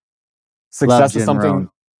 Success is something. Rohn.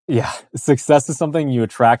 Yeah. Success is something you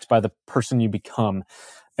attract by the person you become.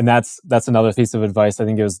 And that's another piece of advice. I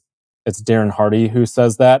think it's Darren Hardy who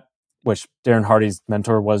says that, which Darren Hardy's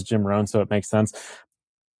mentor was Jim Rohn, so it makes sense.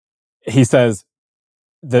 He says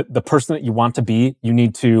that the person that you want to be, you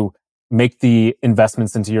need to make the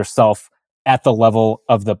investments into yourself at the level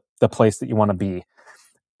of the place that you want to be.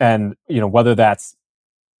 And, whether that's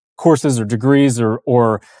courses or degrees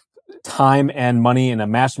or time and money in a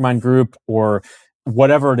mastermind group or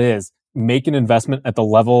whatever it is, make an investment at the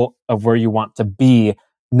level of where you want to be,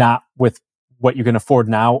 not with what you can afford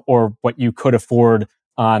now or what you could afford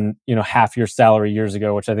on, half your salary years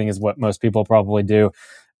ago, which I think is what most people probably do.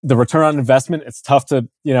 The return on investment, it's tough to,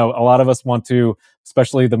 a lot of us want to,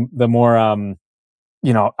 especially the more, I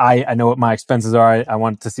know what my expenses are. I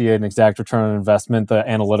want to see an exact return on investment, the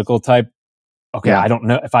analytical type. Okay, Yeah. I don't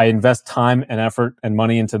know if I invest time and effort and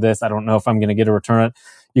money into this, I don't know if I'm going to get a return.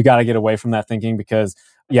 You got to get away from that thinking because,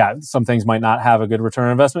 some things might not have a good return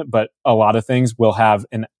on investment, but a lot of things will have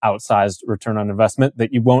an outsized return on investment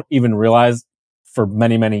that you won't even realize for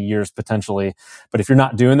many, many years potentially. But if you're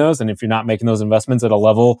not doing those and if you're not making those investments at a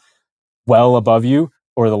level well above you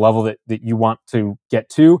or the level that you want to get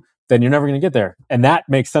to, then you're never going to get there. And that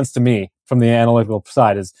makes sense to me from the analytical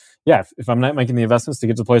side is, if I'm not making the investments to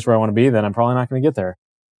get to the place where I want to be, then I'm probably not going to get there.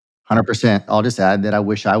 100%. I'll just add that I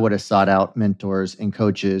wish I would have sought out mentors and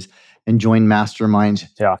coaches and joined masterminds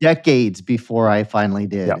decades before I finally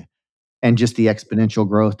did. Yep. And just the exponential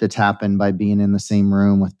growth that's happened by being in the same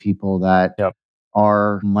room with people that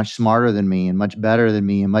are much smarter than me and much better than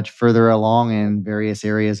me and much further along in various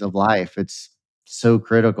areas of life. It's so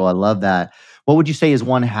critical. I love that. What would you say is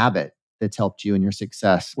one habit that's helped you in your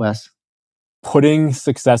success, Wes? Putting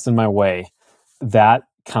success in my way. That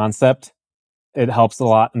concept, it helps a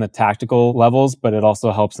lot in the tactical levels, but it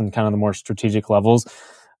also helps in kind of the more strategic levels.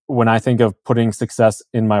 When I think of putting success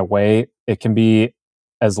in my way, it can be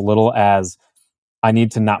as little as I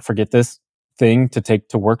need to not forget this thing to take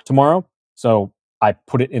to work tomorrow. So I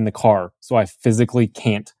put it in the car so I physically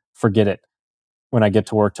can't forget it when I get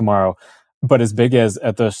to work tomorrow. But as big as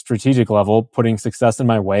at the strategic level, putting success in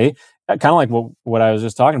my way, kind of like what I was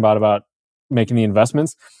just talking about making the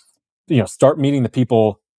investments, start meeting the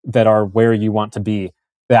people that are where you want to be.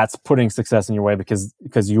 That's putting success in your way because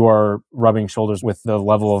you are rubbing shoulders with the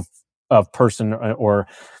level of person or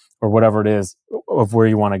whatever it is of where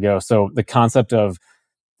you want to go. So the concept of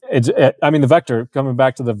the vector, coming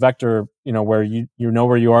back to the vector, where you know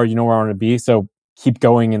where you are, you know where I want to be. So keep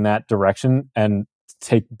going in that direction and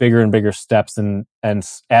take bigger and bigger steps. And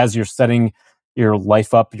as you're setting your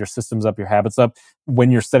life up, your systems up, your habits up,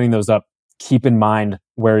 when you're setting those up, keep in mind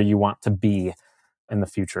where you want to be in the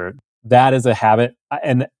future. That is a habit.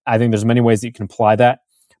 And I think there's many ways that you can apply that.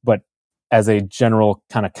 But as a general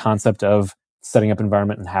kind of concept of setting up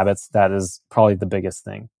environment and habits, that is probably the biggest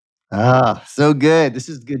thing. Ah, so good. This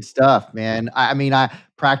is good stuff, man. I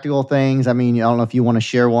practical things. I don't know if you want to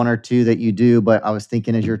share one or two that you do, but I was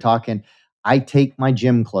thinking as you're talking, I take my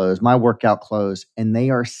gym clothes, my workout clothes, and they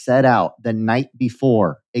are set out the night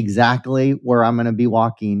before exactly where I'm going to be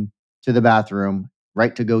walking to the bathroom,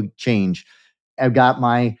 right, to go change. I've got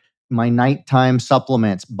my nighttime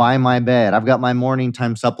supplements by my bed. I've got my morning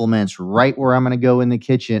time supplements right where I'm going to go in the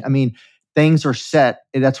kitchen. Things are set.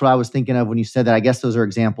 That's what I was thinking of when you said that. I guess those are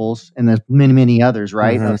examples, and there's many, many others,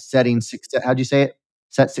 right? Mm-hmm. Of setting success. How'd you say it?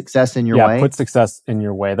 Set success in your way. Put success in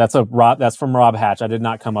your way. That's from Rob Hatch. I did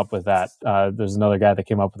not come up with that. There's another guy that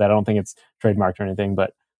came up with that. I don't think it's trademarked or anything,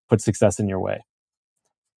 but put success in your way.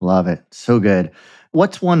 Love it. So good.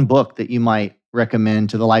 What's one book that you might recommend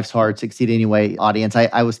to the Life's Hard, Succeed Anyway audience?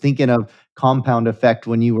 I was thinking of Compound Effect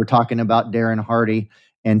when you were talking about Darren Hardy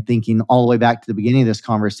and thinking all the way back to the beginning of this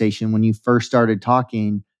conversation. When you first started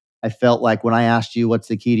talking, I felt like when I asked you, what's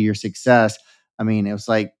the key to your success? It was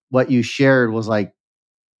like what you shared was like,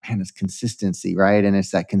 man, it's consistency, right? And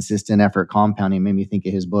it's that consistent effort compounding made me think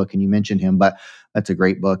of his book, and you mentioned him, but that's a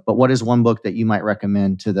great book. But what is one book that you might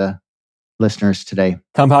recommend to the listeners today?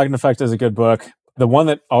 Compound Effect is a good book. The one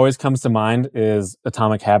that always comes to mind is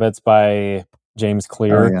Atomic Habits by James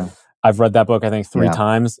Clear. Oh, yeah. I've read that book, I think, 3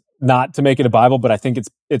 times. Not to make it a Bible, but I think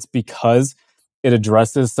it's because it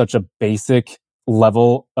addresses such a basic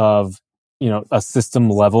level of, a system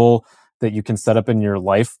level that you can set up in your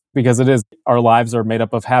life, because our lives are made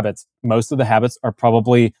up of habits. Most of the habits are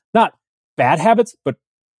probably not bad habits, but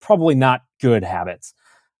probably not good habits.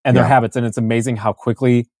 And they're habits. And it's amazing how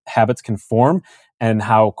quickly habits can form and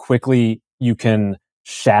how quickly you can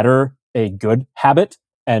shatter a good habit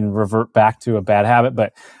and revert back to a bad habit.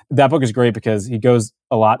 But that book is great because he goes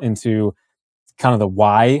a lot into kind of the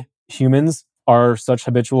why humans are such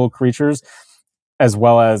habitual creatures, as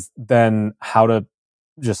well as then how to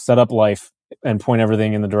just set up life and point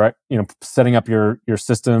everything in the setting up your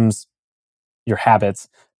systems, your habits,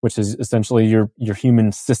 which is essentially your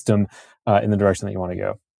human system in the direction that you want to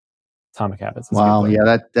go. Atomic Habits. Wow,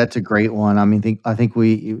 yeah, that's a great one. I think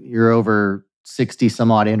you're over 60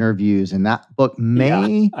 some odd interviews, and that book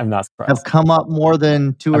may I'm not surprised. have come up more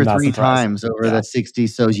than 2 or 3 times over Yeah. the 60.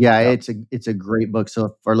 So it's a great book. So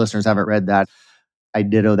if our listeners haven't read that, I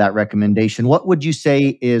ditto that recommendation. What would you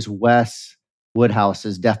say is Wes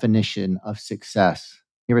Woodhouse's definition of success?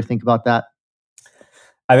 You ever think about that?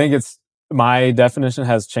 I think my definition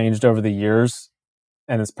has changed over the years,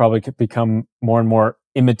 and it's probably become more and more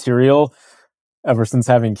immaterial ever since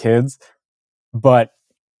having kids. But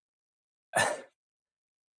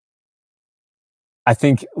I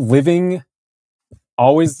think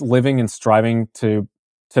always living and striving to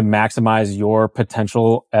maximize your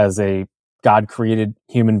potential as a God created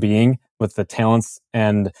human being with the talents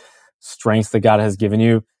and strengths that God has given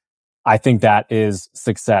you. I think that is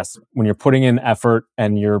success. When you're putting in effort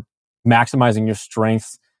and you're maximizing your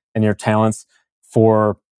strengths and your talents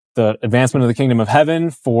for the advancement of the kingdom of heaven,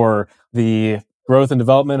 for the growth and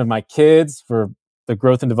development of my kids, for the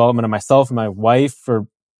growth and development of myself and my wife, for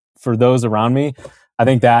those around me. I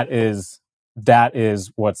think that is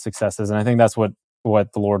what success is. And I think that's what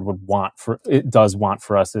the Lord does want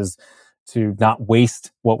for us, is to not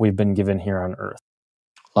waste what we've been given here on earth.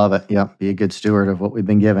 Love it. Yeah. Be a good steward of what we've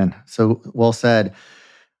been given. So well said.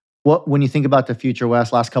 When you think about the future,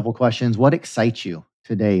 Wes, last couple questions, what excites you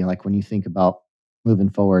today? Like when you think about moving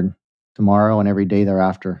forward tomorrow and every day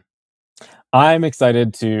thereafter? I'm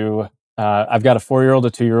excited I've got a 4-year-old,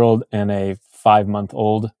 a 2-year-old, and a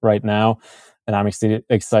 5-month-old right now. And I'm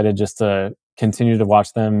excited just to continue to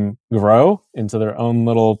watch them grow into their own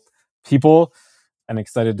little people, and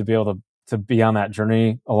excited to be able to be on that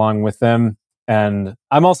journey along with them. And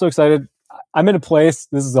I'm also excited. I'm in a place,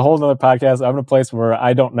 this is a whole nother podcast. I'm in a place where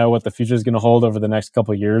I don't know what the future is going to hold over the next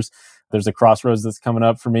couple of years. There's a crossroads that's coming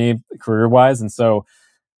up for me career-wise. And so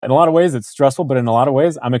in a lot of ways, it's stressful, but in a lot of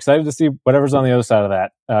ways, I'm excited to see whatever's on the other side of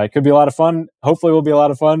that. It could be a lot of fun. Hopefully, it will be a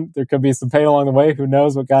lot of fun. There could be some pain along the way. Who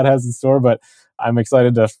knows what God has in store, but I'm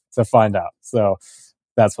excited to find out. So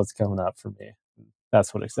that's what's coming up for me.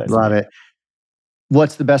 That's what excites me. Love it.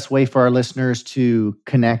 What's the best way for our listeners to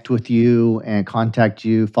connect with you and contact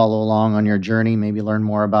you, follow along on your journey, maybe learn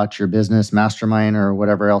more about your business, mastermind, or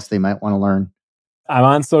whatever else they might want to learn? I'm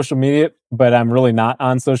on social media, but I'm really not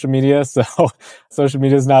on social media. So social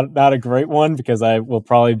media is not a great one, because I will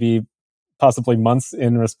probably be possibly months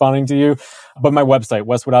in responding to you. But my website,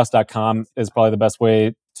 weswoodhouse.com, is probably the best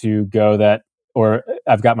way to go. Or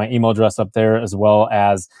I've got my email address up there, as well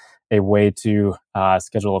as a way to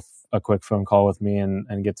schedule a quick phone call with me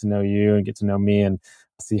and get to know you and get to know me and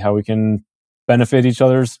see how we can benefit each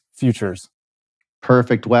other's futures.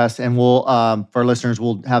 Perfect, Wes. And we'll, for our listeners,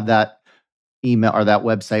 we'll have that email or that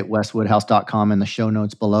website, weswoodhouse.com, in the show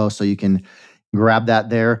notes below, so you can grab that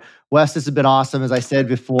there. Wes, this has been awesome. As I said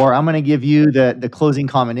before, I'm going to give you the closing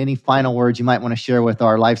comment. Any final words you might want to share with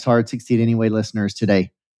our Life's Hard, Succeed Anyway listeners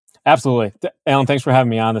today? Absolutely. Alan, thanks for having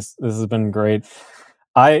me on. This has been great.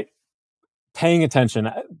 Paying attention,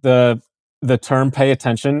 the term pay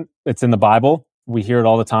attention, it's in the Bible. We hear it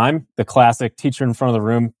all the time. The classic teacher in front of the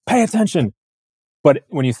room, pay attention. But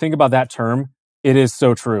when you think about that term, it is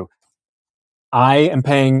so true. I am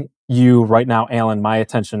paying you right now, Alan, my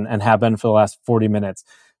attention, and have been for the last 40 minutes.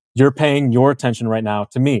 You're paying your attention right now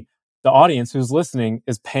to me. The audience who's listening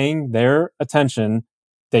is paying their attention.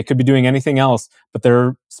 They could be doing anything else, but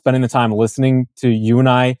they're spending the time listening to you and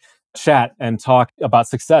I chat and talk about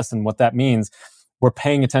success and what that means. We're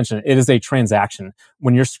paying attention. It is a transaction.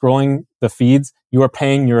 When you're scrolling the feeds, you are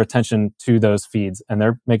paying your attention to those feeds, and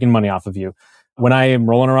they're making money off of you. When I am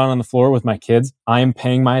rolling around on the floor with my kids, I am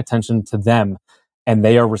paying my attention to them, and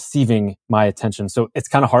they are receiving my attention. So it's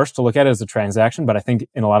kind of harsh to look at it as a transaction, but I think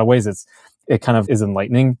in a lot of ways it kind of is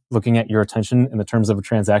enlightening looking at your attention in the terms of a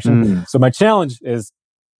transaction. So my challenge is,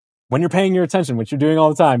 when you're paying your attention, which you're doing all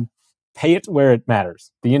the time, pay it where it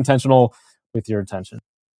matters. Be intentional with your attention.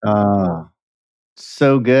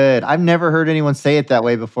 So good. I've never heard anyone say it that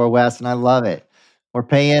way before, Wes, and I love it. We're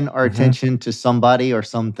paying our attention to somebody or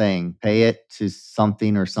something. Pay it to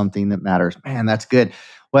something or something that matters. Man, that's good.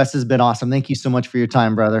 Wes, has been awesome. Thank you so much for your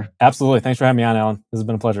time, brother. Absolutely. Thanks for having me on, Alan. This has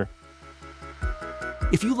been a pleasure.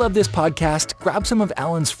 If you love this podcast, grab some of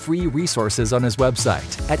Alan's free resources on his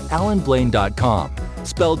website at alanblain.com,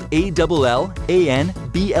 spelled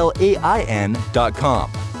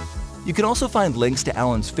ALLANBLAIN.com. You can also find links to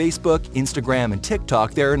Alan's Facebook, Instagram, and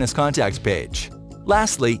TikTok there in his contacts page.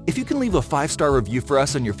 Lastly, if you can leave a 5-star review for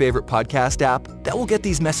us on your favorite podcast app, that will get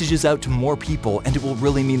these messages out to more people, and it will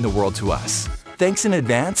really mean the world to us. Thanks in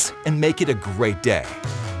advance, and make it a great day.